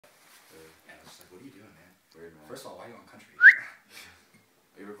What are you doing, man? Weird, man. First of all, why are you on country?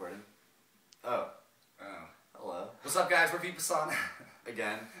 Are you recording? Oh. Oh. Hello. What's up, guys? We're Vipassana.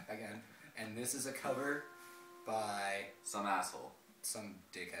 Again. Again. And this is a cover by Some asshole. some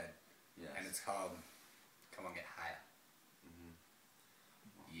dickhead. Yes. And it's called Come On Get High.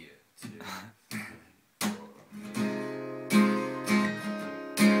 Yeah. 2, 3,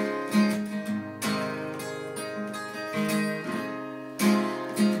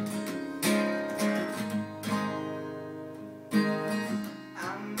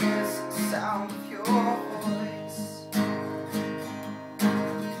 I miss the sound of your voice.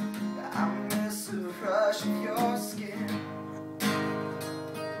 I miss the rush of your skin.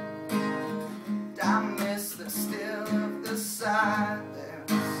 I miss the still of the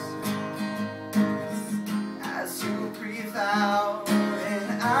silence as you breathe out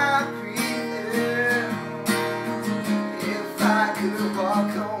and I breathe in. If I could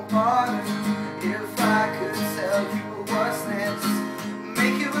walk on water, if I could tell you what's next,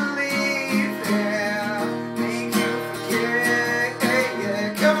 make you believe it, make you forget,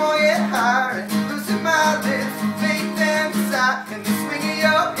 yeah. Come on, get higher and loosen my lips, faith and desire, and the swing of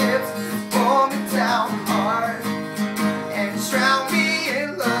your hips, pull me down hard and drown me in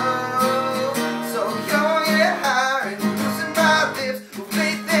love. So come on, get higher and loosen my lips, with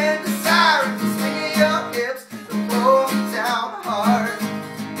faith and desire, and the swing of your hips, pull me down hard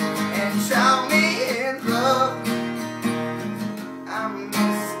and drown me in love. I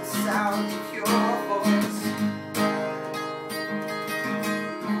miss the sound of your voice,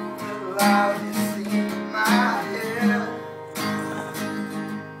 the loudest thing in my head,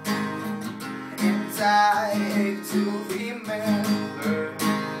 and I hate to remember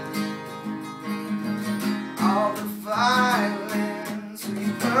all the violence, the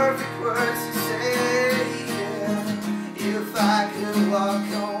perfect words you say, yeah. If I could walk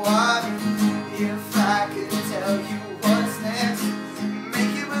on water, if I could tell you what's next,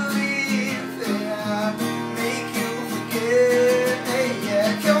 make you believe it, make you forget, yeah.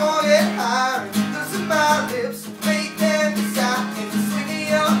 Come on, get higher, loosen my lips, faith and desire, and the swing of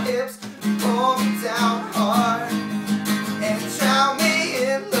your hips, pull me down hard and drown me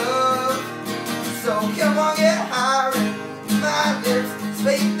in love. So come on, get higher, and my lips,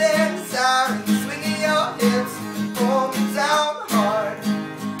 faith and desire, and the swing of your hips, pull me down hard,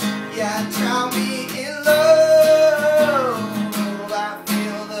 yeah, drown me in love. I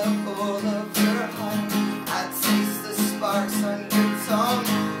feel the pull of your heart, I taste the sparks on your tongue,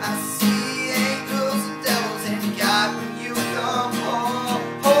 I see angels and devils and God when you come home.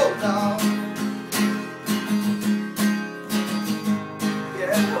 Hold on,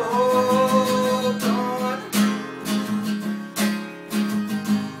 yeah, hold on.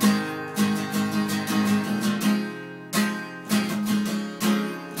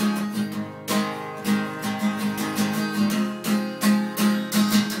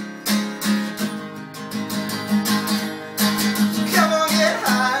 Come on, get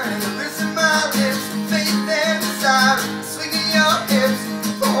higher and listen my lips, faith and desire, swinging your hips,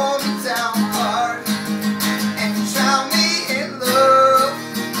 pull me down hard and drown me in love.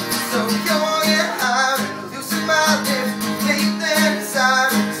 So come on, get higher and loosen my lips, faith and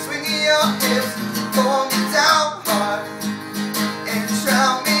desire, swinging your hips, pull me down hard and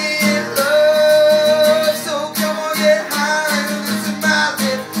drown me